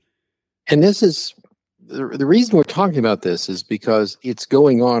And this is the reason we're talking about this is because it's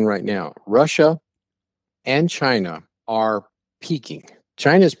going on right now. Russia and China are peaking.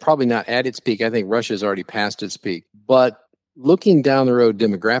 China is probably not at its peak. I think Russia has already passed its peak. But looking down the road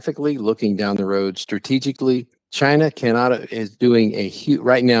demographically, looking down the road strategically, China is doing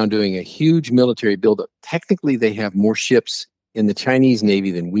right now doing a huge military buildup. Technically, they have more ships in the Chinese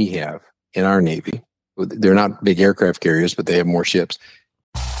Navy than we have in our Navy. They're not big aircraft carriers, but they have more ships.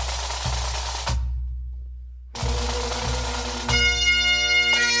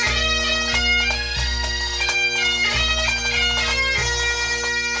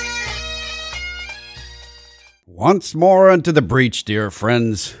 Once more into the breach, dear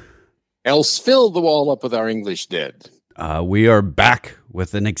friends. Else fill the wall up with our English dead. We are back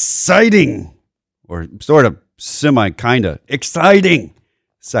with an exciting, or sort of semi-kinda exciting,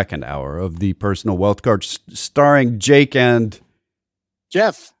 second hour of the Personal Wealth Card starring Jake and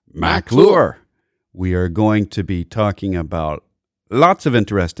Jeff McClure. We are going to be talking about lots of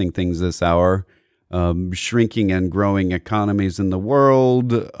interesting things this hour. Shrinking and growing economies in the world,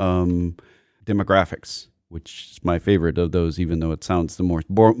 demographics, which is my favorite of those, even though it sounds the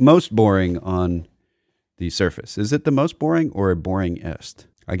most boring on the surface. Is it the most boring or a boring-est?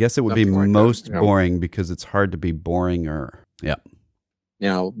 I guess it would be most boring because it's hard to be boringer. Yeah.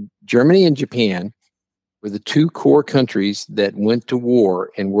 Now, Germany and Japan were the two core countries that went to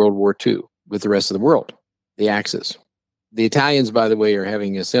war in World War II with the rest of the world, the Axis. The Italians, by the way, are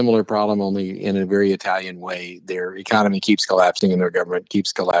having a similar problem, only in a very Italian way. Their economy keeps collapsing and their government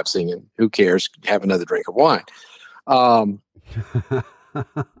keeps collapsing, and who cares? Have another drink of wine.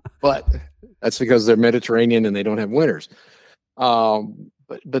 But that's because they're Mediterranean and they don't have winters.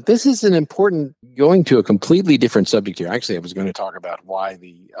 But this is an important, going to a completely different subject here. Actually, I was going to talk about why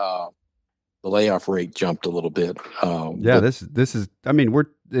the layoff rate jumped a little bit. This is. I mean,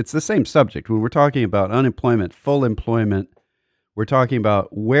 it's the same subject. When we're talking about unemployment, full employment, we're talking about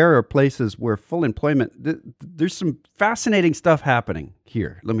where are places where full employment. There's some fascinating stuff happening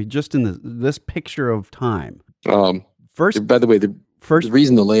here. Let me just in this picture of time. First, by the way, the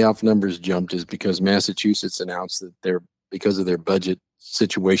reason the layoff numbers jumped is because Massachusetts announced that because of their budget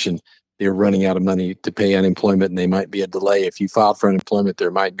situation, they're running out of money to pay unemployment, and they might be a delay. If you filed for unemployment,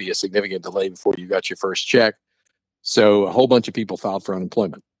 there might be a significant delay before you got your first check. So a whole bunch of people filed for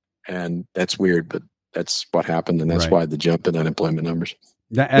unemployment, and that's weird, but that's what happened, and that's why the jump in unemployment numbers.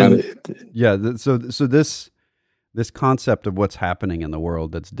 So this concept of what's happening in the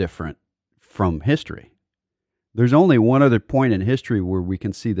world that's different from history. There's only one other point in history where we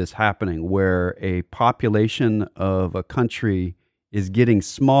can see this happening, where a population of a country is getting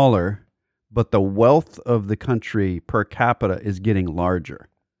smaller, but the wealth of the country per capita is getting larger.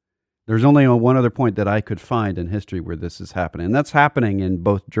 There's only one other point that I could find in history where this is happening, and that's happening in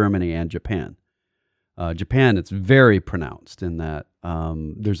both Germany and Japan. Japan, it's very pronounced in that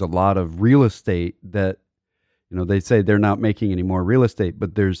there's a lot of real estate that, they say they're not making any more real estate,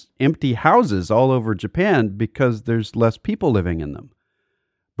 but there's empty houses all over Japan because there's less people living in them.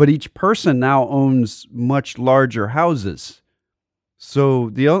 But each person now owns much larger houses. So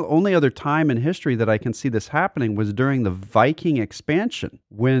the only other time in history that I can see this happening was during the Viking expansion,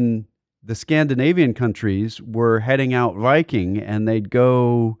 when the Scandinavian countries were heading out Viking, and they'd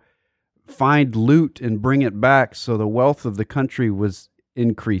go find loot and bring it back. So the wealth of the country was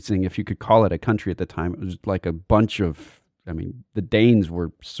increasing, if you could call it a country at the time. It was like a bunch of, the Danes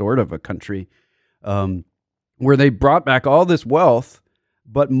were sort of a country, where they brought back all this wealth,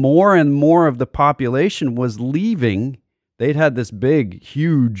 but more and more of the population was leaving. They'd had this big,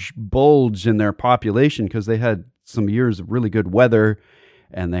 huge bulge in their population because they had some years of really good weather,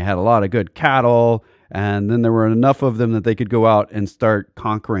 and they had a lot of good cattle, and then there were enough of them that they could go out and start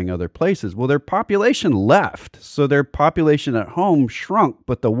conquering other places. Well, their population left, so their population at home shrunk,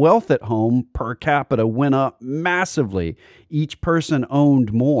 but the wealth at home per capita went up massively. Each person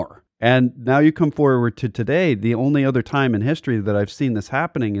owned more. And now you come forward to today, the only other time in history that I've seen this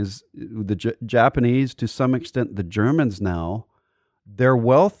happening is the Japanese, to some extent the Germans now. Their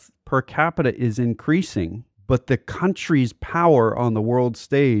wealth per capita is increasing, but the country's power on the world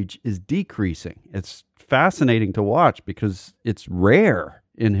stage is decreasing. It's fascinating to watch because it's rare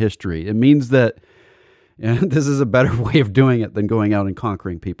in history. It means that this is a better way of doing it than going out and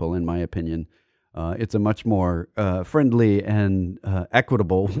conquering people, in my opinion. It's a much more friendly and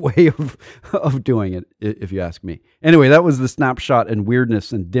equitable way of doing it, if you ask me. Anyway, that was the snapshot and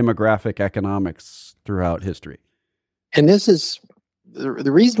weirdness and demographic economics throughout history. And this is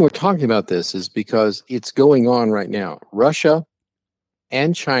the reason we're talking about this is because it's going on right now. Russia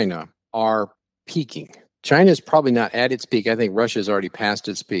and China are peaking. China is probably not at its peak. I think Russia has already passed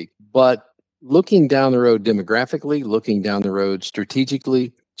its peak. But looking down the road demographically, looking down the road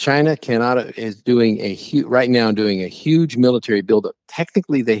strategically, China is doing right now doing a huge military buildup.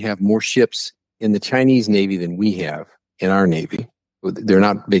 Technically, they have more ships in the Chinese Navy than we have in our Navy. They're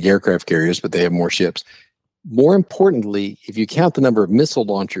not big aircraft carriers, but they have more ships. More importantly, if you count the number of missile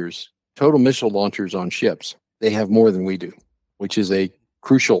launchers, total missile launchers on ships, they have more than we do, which is a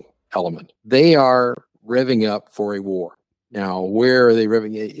crucial element. They are revving up for a war. Now, where are they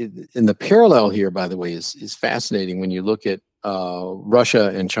revving? And the parallel here, by the way, is fascinating when you look at Russia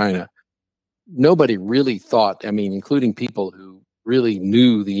and China. Nobody really thought, I mean, including people who really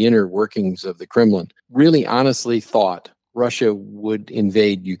knew the inner workings of the Kremlin, really honestly thought Russia would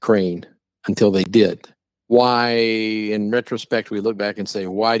invade Ukraine until they did. Why, in retrospect, we look back and say,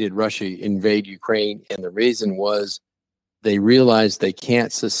 why did Russia invade Ukraine? And the reason was they realized they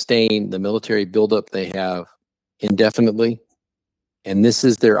can't sustain the military buildup they have indefinitely. And this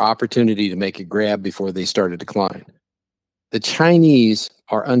is their opportunity to make a grab before they start to decline. The Chinese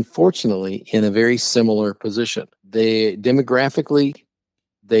are unfortunately in a very similar position. They've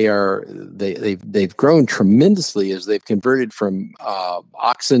grown tremendously as they've converted from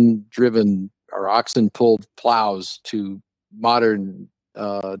oxen-driven or oxen-pulled plows to modern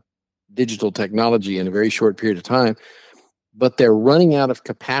digital technology in a very short period of time. But they're running out of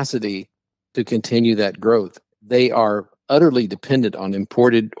capacity to continue that growth. They are utterly dependent on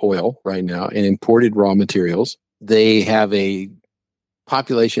imported oil right now and imported raw materials. They have a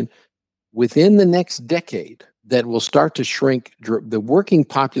population within the next decade that will start to shrink. The working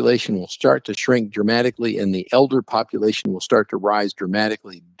population will start to shrink dramatically, and the elder population will start to rise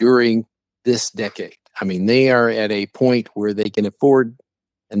dramatically during this decade. I mean, they are at a point where they can afford,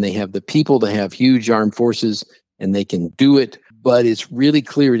 and they have the people to have huge armed forces, and they can do it. But it's really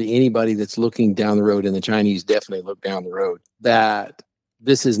clear to anybody that's looking down the road, and the Chinese definitely look down the road, that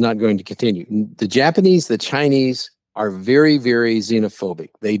this is not going to continue. The Japanese, the Chinese are very, very xenophobic.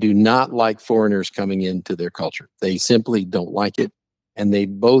 They do not like foreigners coming into their culture. They simply don't like it. And they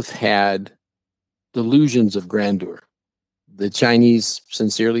both had delusions of grandeur. The Chinese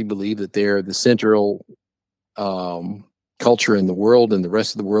sincerely believe that they're the central culture in the world, and the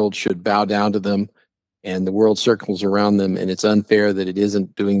rest of the world should bow down to them, and the world circles around them, and it's unfair that it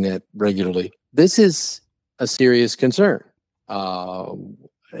isn't doing that regularly. This is a serious concern. And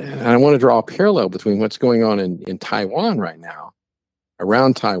I want to draw a parallel between what's going on in Taiwan right now,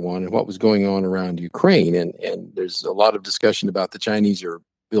 around Taiwan, and what was going on around Ukraine. And there's a lot of discussion about the Chinese are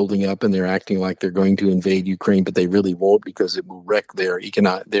building up and they're acting like they're going to invade Ukraine, but they really won't, because it will wreck their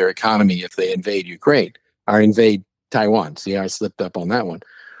economy if they invade Ukraine or invade Taiwan. See, I slipped up on that one.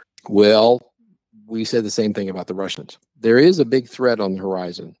 Well, we said the same thing about the Russians. There is a big threat on the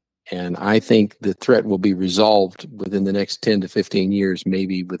horizon. And I think the threat will be resolved within the next 10 to 15 years,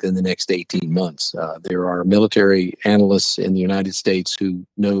 maybe within the next 18 months. There are military analysts in the United States who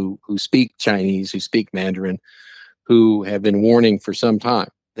speak Chinese, who speak Mandarin, who have been warning for some time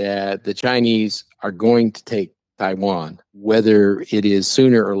that the Chinese are going to take Taiwan. Whether it is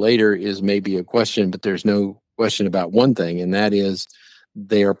sooner or later is maybe a question, but there's no question about one thing, and that is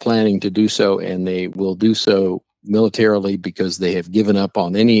they are planning to do so, and they will do so militarily, because they have given up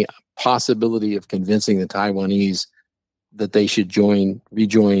on any possibility of convincing the Taiwanese that they should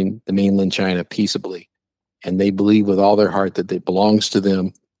rejoin the mainland China peaceably. And they believe with all their heart that it belongs to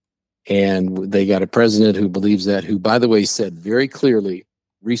them. And they got a president who believes that, who, by the way, said very clearly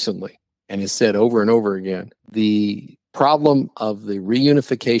recently, and has said over and over again, the problem of the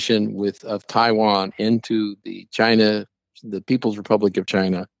reunification of Taiwan into the People's Republic of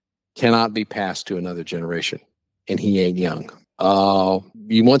China, cannot be passed to another generation. And he ain't young.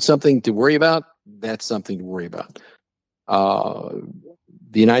 You want something to worry about? That's something to worry about.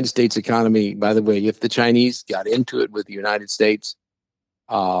 The United States economy, by the way, if the Chinese got into it with the United States,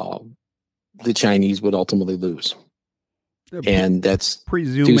 the Chinese would ultimately lose. And that's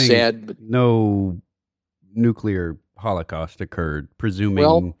presuming too sad. But no nuclear holocaust occurred.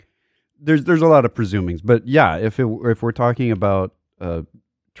 Presuming there's a lot of presumings, but yeah, if we're talking about a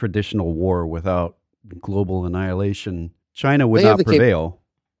traditional war without global annihilation, China would not prevail.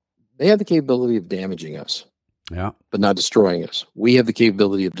 They have the capability of damaging us, yeah, but not destroying us. We have the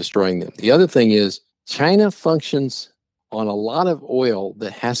capability of destroying them. The other thing is, China functions on a lot of oil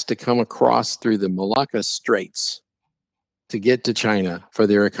that has to come across through the Malacca Straits to get to China for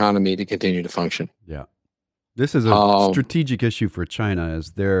their economy to continue to function. Yeah. This is a strategic issue for China,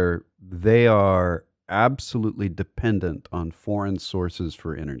 as they are absolutely dependent on foreign sources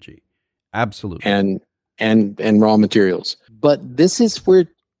for energy. Absolutely. And raw materials. But this is where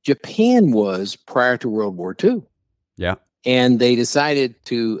Japan was prior to World War II. Yeah. And they decided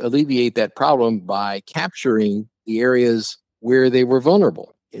to alleviate that problem by capturing the areas where they were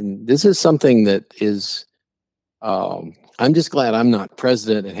vulnerable. And this is something that is, I'm just glad I'm not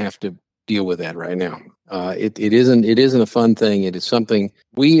president and have to deal with that right now. It isn't a fun thing. It is something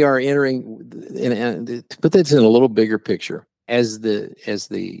we are entering. And to put this in a little bigger picture, as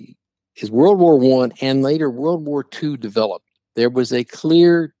World War I and later World War II developed, there was a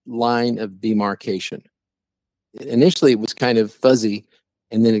clear line of demarcation. Initially, it was kind of fuzzy,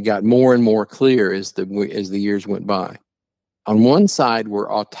 and then it got more and more clear as the years went by. On one side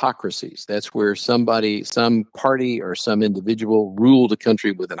were autocracies. That's where some party or some individual ruled a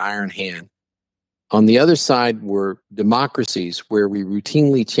country with an iron hand. On the other side were democracies where we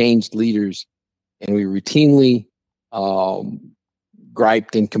routinely changed leaders and we routinely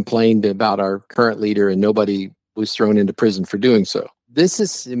griped and complained about our current leader, and nobody was thrown into prison for doing so. This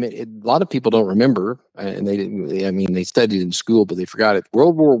is, I mean, a lot of people don't remember, and they didn't. I mean, they studied in school, but they forgot it.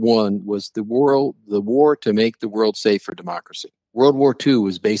 World War I was the war to make the world safe for democracy. World War II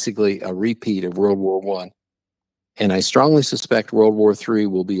was basically a repeat of World War I, and I strongly suspect World War III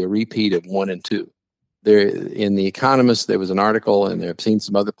will be a repeat of 1 and 2. There, in The Economist, there was an article, and I've seen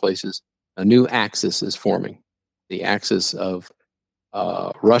some other places. A new axis is forming, the axis of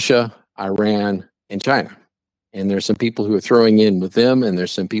Russia, Iran, and China. And there's some people who are throwing in with them, and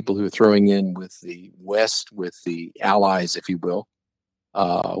there's some people who are throwing in with the West, with the allies, if you will,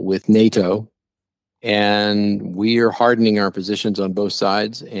 with NATO. And we are hardening our positions on both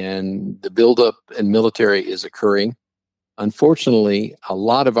sides, and the buildup in military is occurring. Unfortunately, a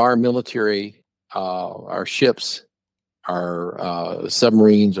lot of our military, our ships, our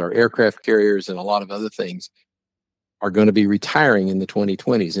submarines, our aircraft carriers, and a lot of other things are going to be retiring in the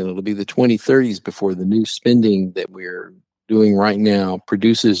 2020s, and it'll be the 2030s before the new spending that we're doing right now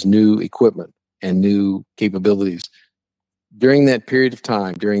produces new equipment and new capabilities. During that period of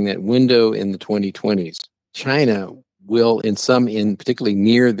time, during that window in the 2020s, China will, in particularly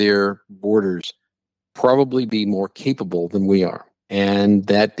near their borders, probably be more capable than we are. And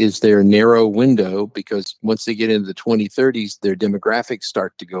that is their narrow window, because once they get into the 2030s, their demographics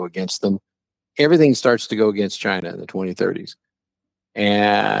start to go against them. Everything starts to go against China in the 2030s.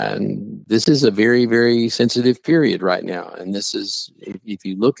 And this is a very, very sensitive period right now. And this is, if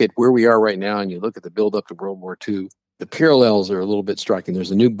you look at where we are right now and you look at the buildup to World War II, the parallels are a little bit striking.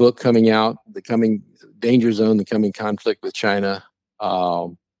 There's a new book coming out, The Coming Danger Zone, The Coming Conflict with China,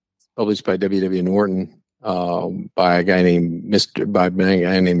 published by W.W. Norton, by a guy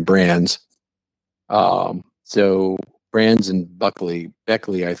named Brands. So Brands and Beckley,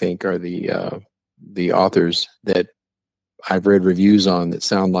 I think, are the authors that I've read reviews on that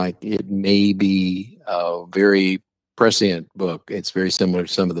sound like it may be a very prescient book. It's very similar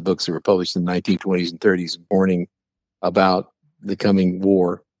to some of the books that were published in the 1920s and 30s, warning about the coming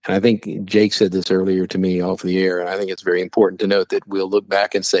war. And I think Jake said this earlier to me off the air, and I think it's very important to note that we'll look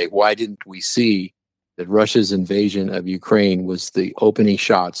back and say, why didn't we see that Russia's invasion of Ukraine was the opening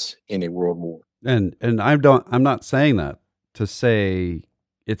shots in a world war? And I'm not saying that to say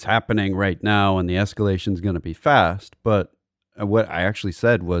it's happening right now and the escalation is going to be fast, but what I actually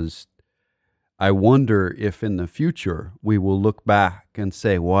said was, I wonder if in the future we will look back and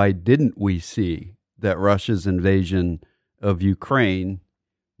say, why didn't we see that Russia's invasion of Ukraine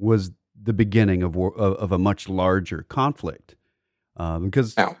was the beginning of a much larger conflict?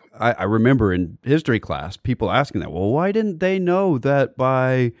 Because I remember in history class people asking that, well, why didn't they know that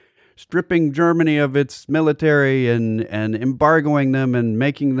by stripping Germany of its military and embargoing them and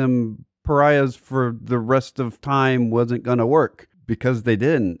making them pariahs for the rest of time wasn't going to work? Because they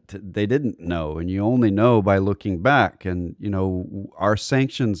didn't know. And you only know by looking back. And, our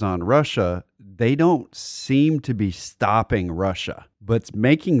sanctions on Russia, they don't seem to be stopping Russia, but it's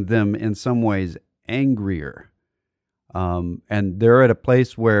making them in some ways angrier. And they're at a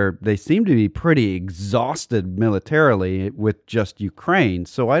place where they seem to be pretty exhausted militarily with just Ukraine.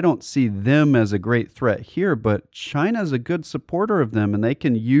 So I don't see them as a great threat here, but China's a good supporter of them, and they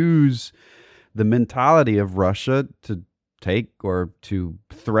can use the mentality of Russia to take or to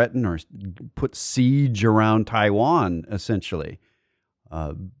threaten or put siege around Taiwan, essentially.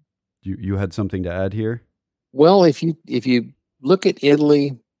 You had something to add here? Well, if you look at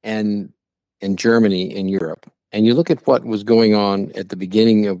Italy and Germany in Europe, and you look at what was going on at the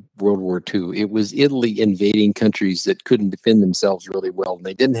beginning of World War II, it was Italy invading countries that couldn't defend themselves really well. And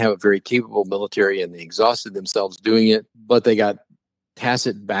they didn't have a very capable military, and they exhausted themselves doing it, but they got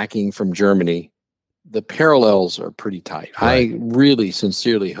tacit backing from Germany. The parallels are pretty tight. Right. I really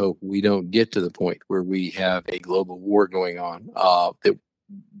sincerely hope we don't get to the point where we have a global war going on.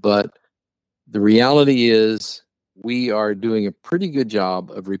 But the reality is we are doing a pretty good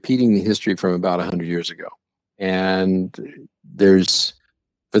job of repeating the history from about 100 years ago. And there's,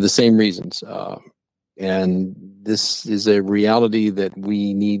 for the same reasons. And this is a reality that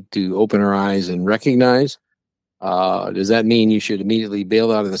we need to open our eyes and recognize. Does that mean you should immediately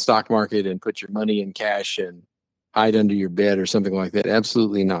bail out of the stock market and put your money in cash and hide under your bed or something like that?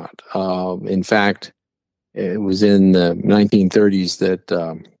 Absolutely not. In fact, it was in the 1930s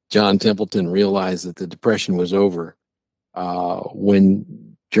that John Templeton realized that the Depression was over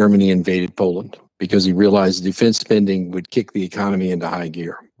when Germany invaded Poland, because he realized defense spending would kick the economy into high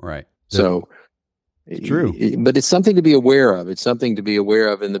gear. Right. So, true. But it's something to be aware of. It's something to be aware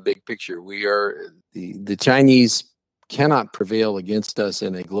of in the big picture. We are the Chinese cannot prevail against us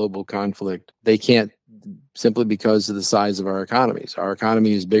in a global conflict. They can't, simply because of the size of our economies. Our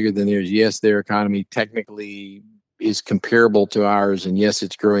economy is bigger than theirs. Yes, their economy technically is comparable to ours, and yes,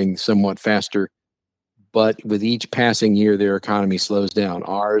 it's growing somewhat faster. But with each passing year, their economy slows down.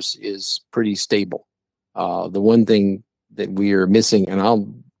 Ours is pretty stable. The one thing that we are missing, and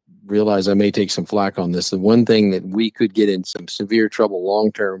I'll realize I may take some flack on this, the one thing that we could get in some severe trouble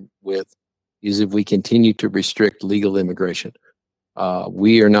long term with is if we continue to restrict legal immigration.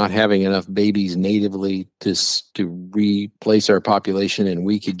 We are not having enough babies natively to replace our population, and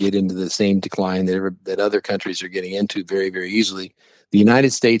we could get into the same decline that other countries are getting into very, very easily. The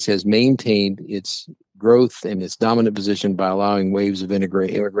United States has maintained its growth and its dominant position by allowing waves of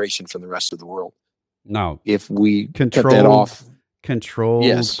immigration from the rest of the world. Now, if we cut that off, controlled,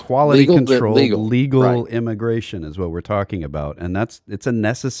 yes, quality legal, controlled, legal right. immigration is what we're talking about, and it's a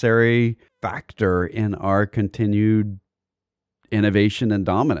necessary factor in our continued innovation and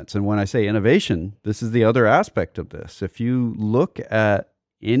dominance. And when I say innovation, this is the other aspect of this. If you look at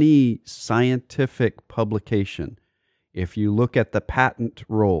any scientific publication, if you look at the patent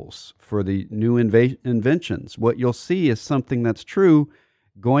rolls for the new inventions, what you'll see is something that's true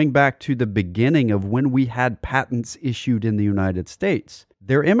going back to the beginning of when we had patents issued in the United States.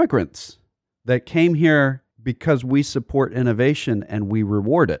 They're immigrants that came here because we support innovation and we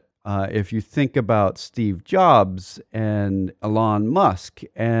reward it. If you think about Steve Jobs and Elon Musk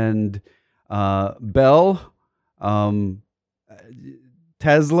and Bell,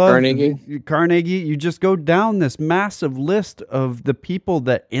 Tesla, Carnegie, you just go down this massive list of the people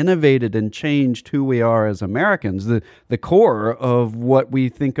that innovated and changed who we are as Americans, the core of what we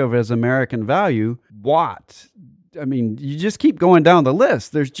think of as American value. What? I mean, you just keep going down the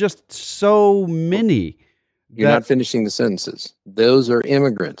list. There's just so many. You're not finishing the sentences. Those are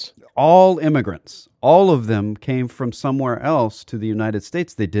immigrants. All immigrants. All of them came from somewhere else to the United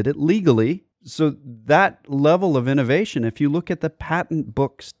States. They did it legally. So that level of innovation, if you look at the patent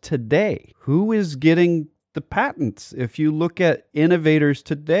books today, who is getting the patents? If you look at innovators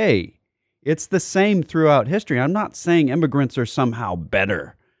today, it's the same throughout history. I'm not saying immigrants are somehow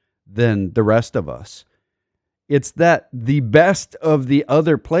better than the rest of us. It's that the best of the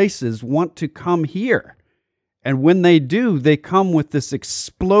other places want to come here. And when they do, they come with this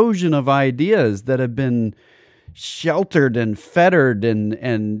explosion of ideas that have been sheltered and fettered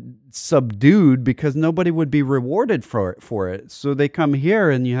and subdued because nobody would be rewarded for it. So they come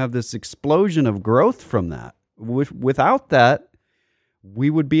here and you have this explosion of growth from that. Without that, we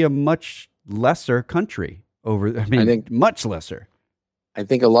would be a much lesser country. I think much lesser. I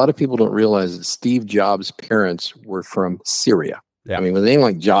think a lot of people don't realize that Steve Jobs' parents were from Syria. Yeah. I mean, with a name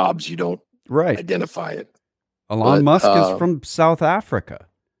like Jobs, you don't identify it. Elon Musk is from South Africa.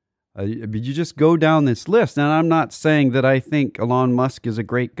 You just go down this list. And I'm not saying that I think Elon Musk is a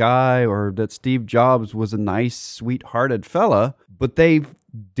great guy or that Steve Jobs was a nice, sweet-hearted fella, but they've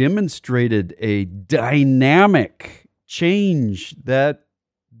demonstrated a dynamic change that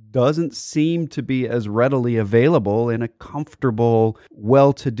doesn't seem to be as readily available in a comfortable,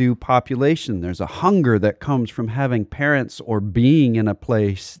 well-to-do population. There's a hunger that comes from having parents or being in a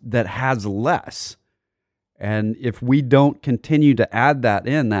place that has less. And if we don't continue to add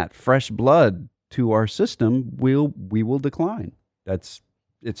that fresh blood to our system, we will decline. It's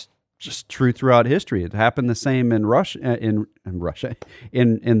just true throughout history. It happened the same in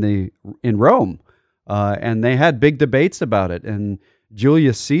in Rome, and they had big debates about it. And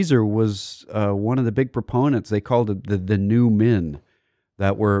Julius Caesar was one of the big proponents. They called it the new men,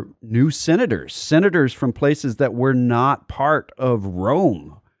 that were new senators from places that were not part of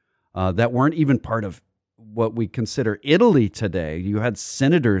Rome, that weren't even part of what we consider Italy today. You had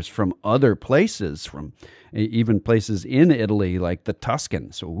senators from other places, from even places in Italy like the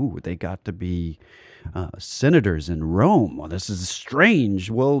Tuscans. So they got to be senators in Rome. Well, this is strange.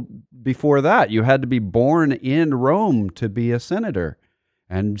 Well, before that, you had to be born in Rome to be a senator,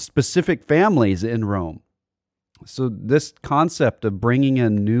 and specific families in Rome. So this concept of bringing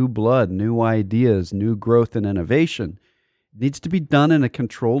in new blood, new ideas, new growth and innovation needs to be done in a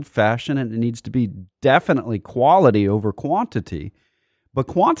controlled fashion, and it needs to be definitely quality over quantity. But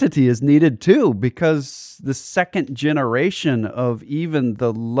quantity is needed too, because the second generation of even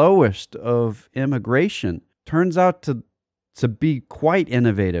the lowest of immigration turns out to be quite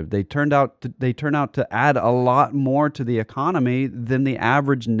innovative. They turn out to add a lot more to the economy than the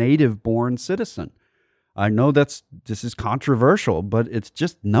average native-born citizen. I know this is controversial, but it's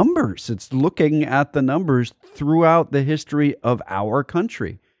just numbers. It's looking at the numbers throughout the history of our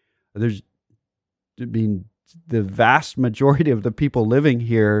country. The vast majority of the people living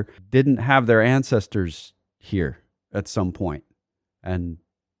here didn't have their ancestors here at some point. And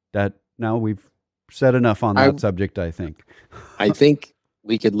that now we've said enough on that subject, I think. I think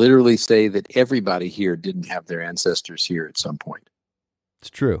we could literally say that everybody here didn't have their ancestors here at some point. It's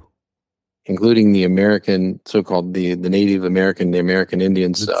true. Including the American, so-called the Native American, the American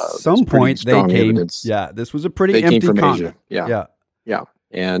Indians. At some point they came. Evidence. Yeah, this was a pretty empty continent. Asia. Yeah.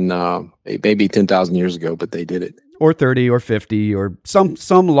 And maybe 10,000 years ago, but they did it. Or 30 or 50 or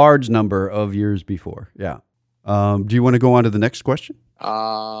some large number of years before. Yeah. Do you want to go on to the next question?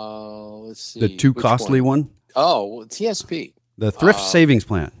 Let's see. The too costly one? Oh, TSP. The Thrift Savings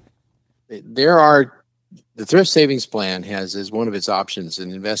Plan. The Thrift Savings Plan has as one of its options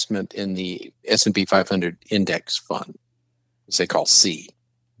an investment in the S&P 500 Index Fund, which they call C.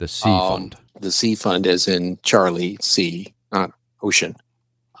 The C Fund. The C Fund as in Charlie, C, not ocean.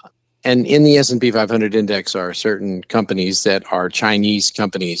 And in the S&P 500 Index are certain companies that are Chinese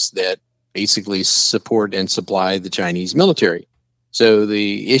companies that basically support and supply the Chinese military. So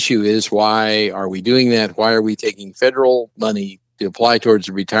the issue is, why are we doing that? Why are we taking federal money to apply towards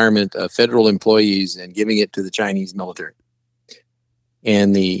the retirement of federal employees and giving it to the Chinese military?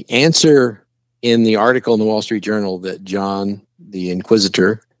 And the answer in the article in the Wall Street Journal that John, the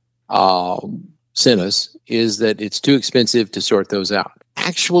Inquisitor, sent us is that it's too expensive to sort those out.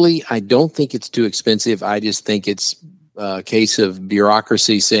 Actually, I don't think it's too expensive. I just think it's a case of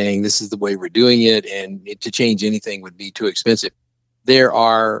bureaucracy saying this is the way we're doing it, and to change anything would be too expensive. There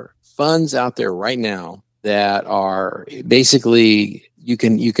are funds out there right now that are basically, you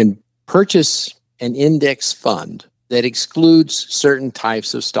can purchase an index fund that excludes certain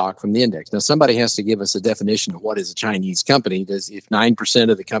types of stock from the index. Now, somebody has to give us a definition of what is a Chinese company. If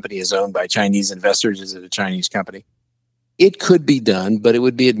 9% of the company is owned by Chinese investors, is it a Chinese company? It could be done, but it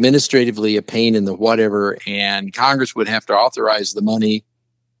would be administratively a pain in the whatever, and Congress would have to authorize the money,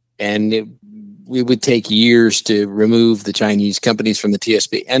 and it would take years to remove the Chinese companies from the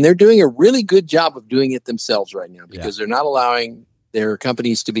TSP. And they're doing a really good job of doing it themselves right now, because they're not allowing their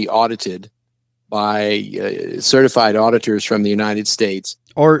companies to be audited by certified auditors from the United States,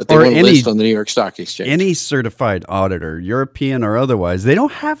 or any list on the New York Stock Exchange. Any certified auditor, European or otherwise. They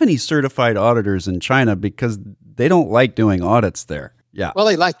don't have any certified auditors in China because they don't like doing audits there. Yeah. Well,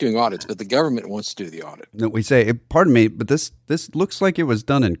 they like doing audits, but the government wants to do the audit. No, we say, pardon me, but this looks like it was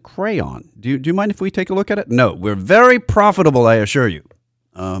done in crayon. Do you mind if we take a look at it? No, we're very profitable, I assure you.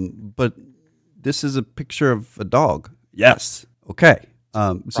 But this is a picture of a dog. Yes. Okay.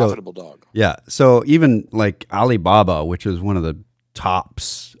 Profitable dog. Yeah. So even like Alibaba, which is one of the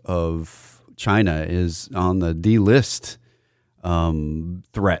tops of China, is on the delist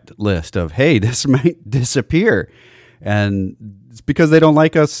threat list of, hey, this might disappear. And it's because they don't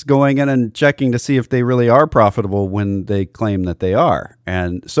like us going in and checking to see if they really are profitable when they claim that they are.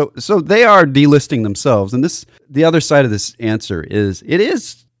 And so they are delisting themselves. And the other side of this answer is, it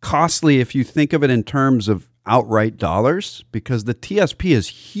is costly if you think of it in terms of outright dollars, because the TSP is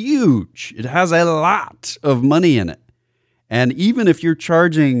huge. It has a lot of money in it. And even if you're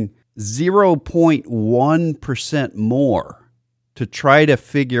charging 0.1% more to try to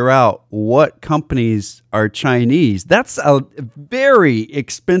figure out what companies are Chinese, that's a very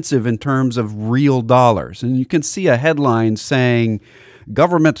expensive in terms of real dollars. And you can see a headline saying,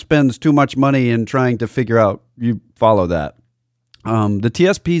 government spends too much money in trying to figure out, you follow that. The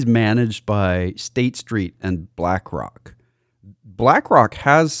TSP is managed by State Street and BlackRock. BlackRock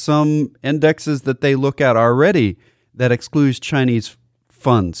has some indexes that they look at already that excludes Chinese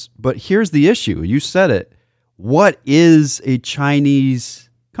funds. But here's the issue. You said it. What is a Chinese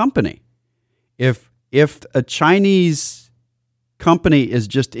company? If a Chinese company is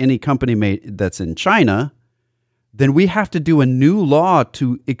just any company that's in China, then we have to do a new law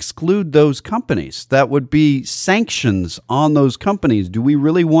to exclude those companies. That would be sanctions on those companies. Do we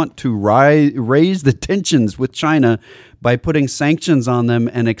really want to raise the tensions with China by putting sanctions on them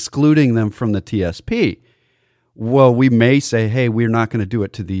and excluding them from the TSP? Well, we may say, hey, we're not going to do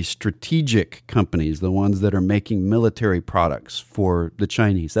it to these strategic companies, the ones that are making military products for the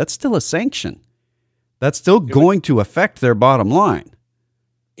Chinese. That's still a sanction. That's still going to affect their bottom line.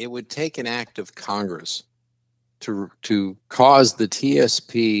 It would take an act of Congress to cause the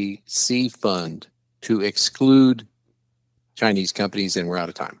TSPC fund to exclude Chinese companies, and we're out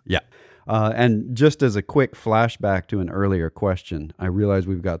of time. Yeah. And just as a quick flashback to an earlier question, I realize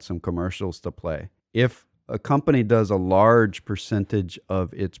we've got some commercials to play. If a company does a large percentage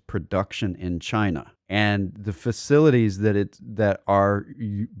of its production in China, and the facilities that are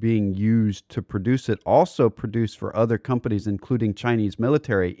being used to produce it also produce for other companies, including Chinese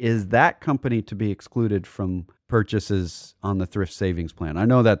military, is that company to be excluded from purchases on the thrift savings plan? I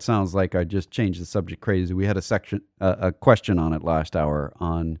know that sounds like I just changed the subject crazy. We had a question on it last hour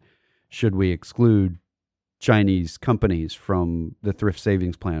on should we exclude Chinese companies from the thrift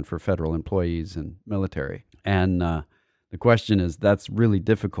savings plan for federal employees and military. And the question is, that's really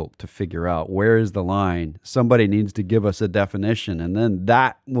difficult to figure out. Where is the line? Somebody needs to give us a definition, and then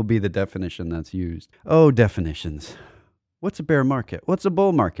that will be the definition that's used. Oh, definitions. What's a bear market? What's a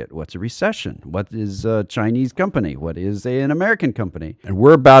bull market? What's a recession? What is a Chinese company? What is an American company? And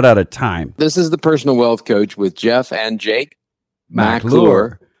we're about out of time. This is the Personal Wealth Coach with Jeff and Jake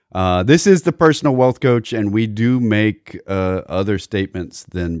McClure. This is the Personal Wealth Coach, and we do make other statements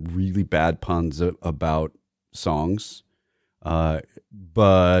than really bad puns about songs.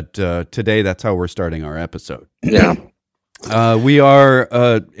 But today, that's how we're starting our episode. Yeah. We are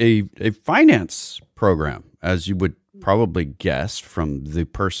a finance program, as you would probably guess from the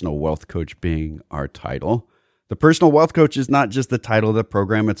Personal Wealth Coach being our title. The Personal Wealth Coach is not just the title of the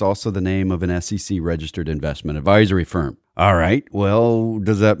program, it's also the name of an SEC-registered investment advisory firm. All right, well,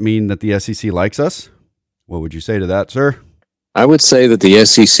 does that mean that the SEC likes us? What would you say to that, sir? I would say that the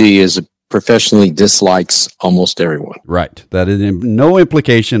SEC professionally dislikes almost everyone. Right. That is no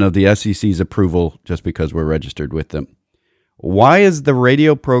implication of the SEC's approval just because we're registered with them. Why is the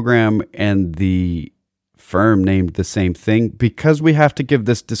radio program and the firm named the same thing? Because we have to give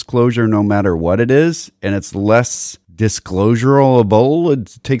this disclosure no matter what it is, and it's less disclosurable.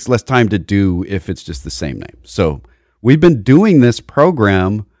 It takes less time to do if it's just the same name. So we've been doing this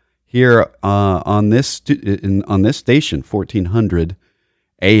program here on this station, 1400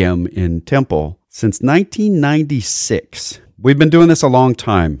 AM in Temple, since 1996. We've been doing this a long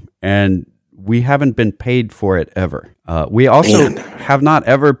time, and we haven't been paid for it ever. We also have not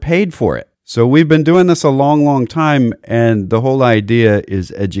ever paid for it. So we've been doing this a long, long time, and the whole idea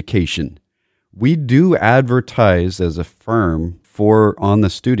is education. We do advertise as a firm on the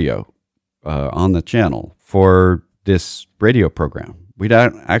studio, on the channel, for this radio program. We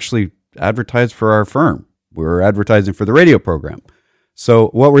don't actually advertise for our firm. We're advertising for the radio program. So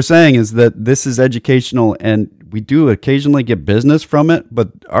what we're saying is that this is educational, and we do occasionally get business from it,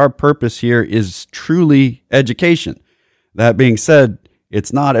 but our purpose here is truly education. That being said,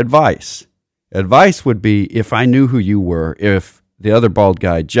 it's not advice. Advice would be if I knew who you were, if the other bald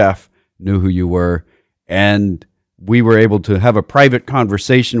guy, Jeff, knew who you were, and we were able to have a private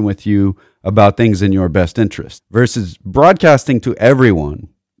conversation with you about things in your best interest, versus broadcasting to everyone.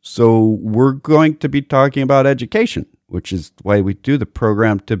 So we're going to be talking about education, which is why we do the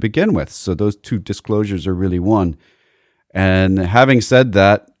program to begin with. So those two disclosures are really one. And having said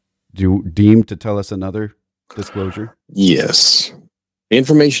that, do you deem to tell us another disclosure? Yes. The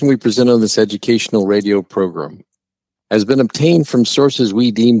information we present on this educational radio program has been obtained from sources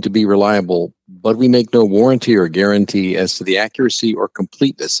we deem to be reliable, but we make no warranty or guarantee as to the accuracy or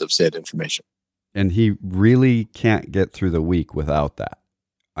completeness of said information. And he really can't get through the week without that.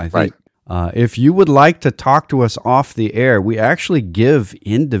 I think if you would like to talk to us off the air, we actually give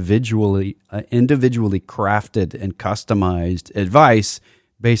individually crafted and customized advice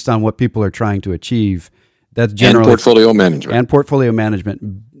based on what people are trying to achieve. That's generally and portfolio management.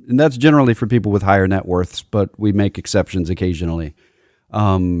 And that's generally for people with higher net worths, but we make exceptions occasionally.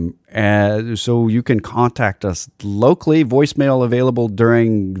 And so you can contact us locally, voicemail available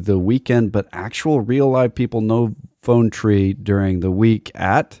during the weekend, but actual real live people, no phone tree during the week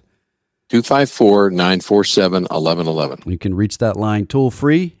at 254-947-1111. You can reach that line toll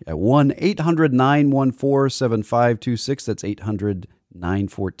free at 1-800-914-7526. That's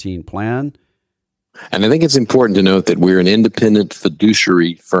 800-914-PLAN. And I think it's important to note that we're an independent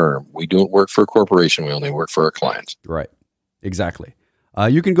fiduciary firm. We don't work for a corporation. We only work for our clients. Right. Exactly.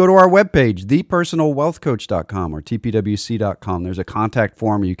 You can go to our webpage, thepersonalwealthcoach.com or tpwc.com. There's a contact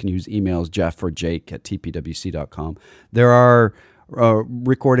form. You can use emails, Jeff or Jake at tpwc.com. There are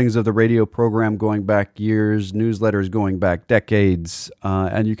recordings of the radio program going back years, newsletters going back decades,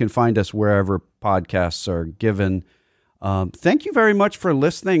 and you can find us wherever podcasts are given. Thank you very much for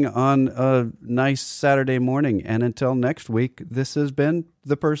listening on a nice Saturday morning. And until next week, this has been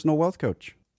The Personal Wealth Coach.